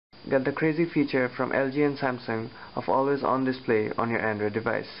Get the crazy feature from LG and Samsung of always on display on your Android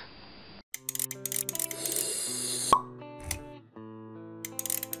device.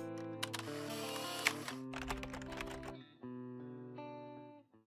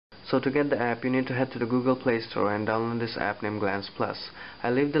 So to get the app, you need to head to the Google Play Store and download this app named Glance Plus.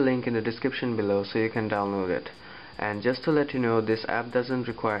 I'll leave the link in the description below so you can download it. And just to let you know, this app doesn't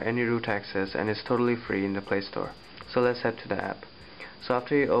require any root access and is totally free in the Play Store. So let's head to the app. So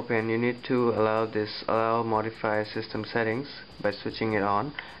after you open, you need to allow modify system settings by switching it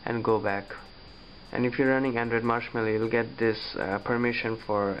on and go back. And if you're running Android Marshmallow, you'll get this permission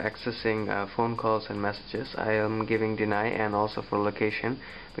for accessing phone calls and messages. I am giving deny, and also for location,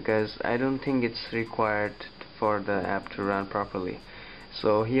 because I don't think it's required for the app to run properly.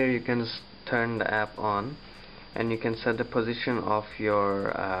 So here you can turn the app on, and you can set the position of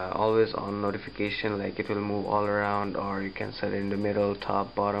your always on notification, like it will move all around, or you can set it in the middle,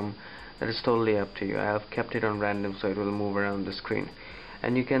 top, bottom. That is totally up to you. I have kept it on random so it will move around the screen.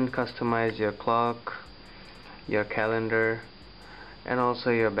 And you can customize your clock, your calendar, and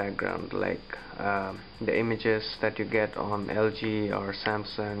also your background, like the images that you get on LG or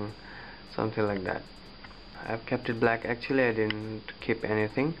Samsung, something like that. I've kept it black. Actually, I didn't keep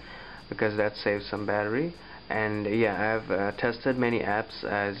anything because that saves some battery. And yeah, I've tested many apps,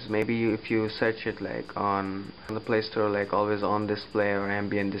 as maybe if you search it like on the Play Store, like always on display or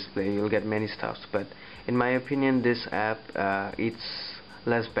ambient display, you'll get many stuffs. But in my opinion, this app eats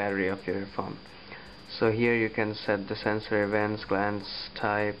less battery of your phone. So here you can set the sensor events, glance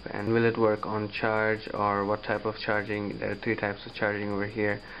type, and will it work on charge, or what type of charging. There are 3 types of charging over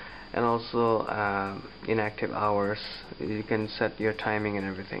here, and also inactive hours. You can set your timing and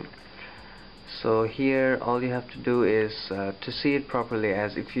everything. So here all you have to do is to see it properly,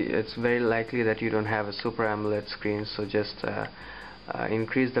 as it's very likely that you don't have a Super AMOLED screen, so just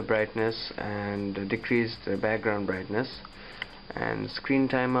increase the brightness and decrease the background brightness. And screen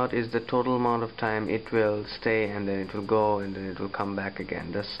timeout is the total amount of time it will stay, and then it will go, and then it will come back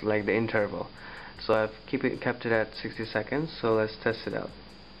again. That's like the interval. So I've kept it at 60 seconds. So let's test it out.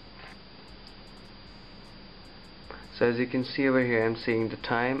 So as you can see over here, I'm seeing the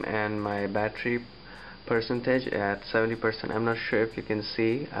time and my battery percentage at 70%. I'm not sure if you can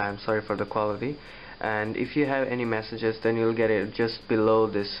see. I'm sorry for the quality. And if you have any messages, then you'll get it just below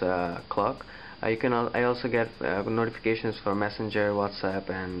this clock. I also get notifications for Messenger,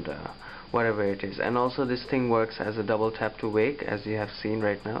 WhatsApp, and whatever it is. And also this thing works as a double tap to wake, as you have seen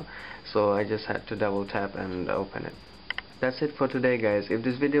right now. So I just had to double tap and open it. That's it for today, guys. If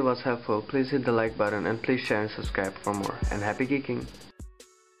this video was helpful, please hit the like button, and please share and subscribe for more. And happy geeking!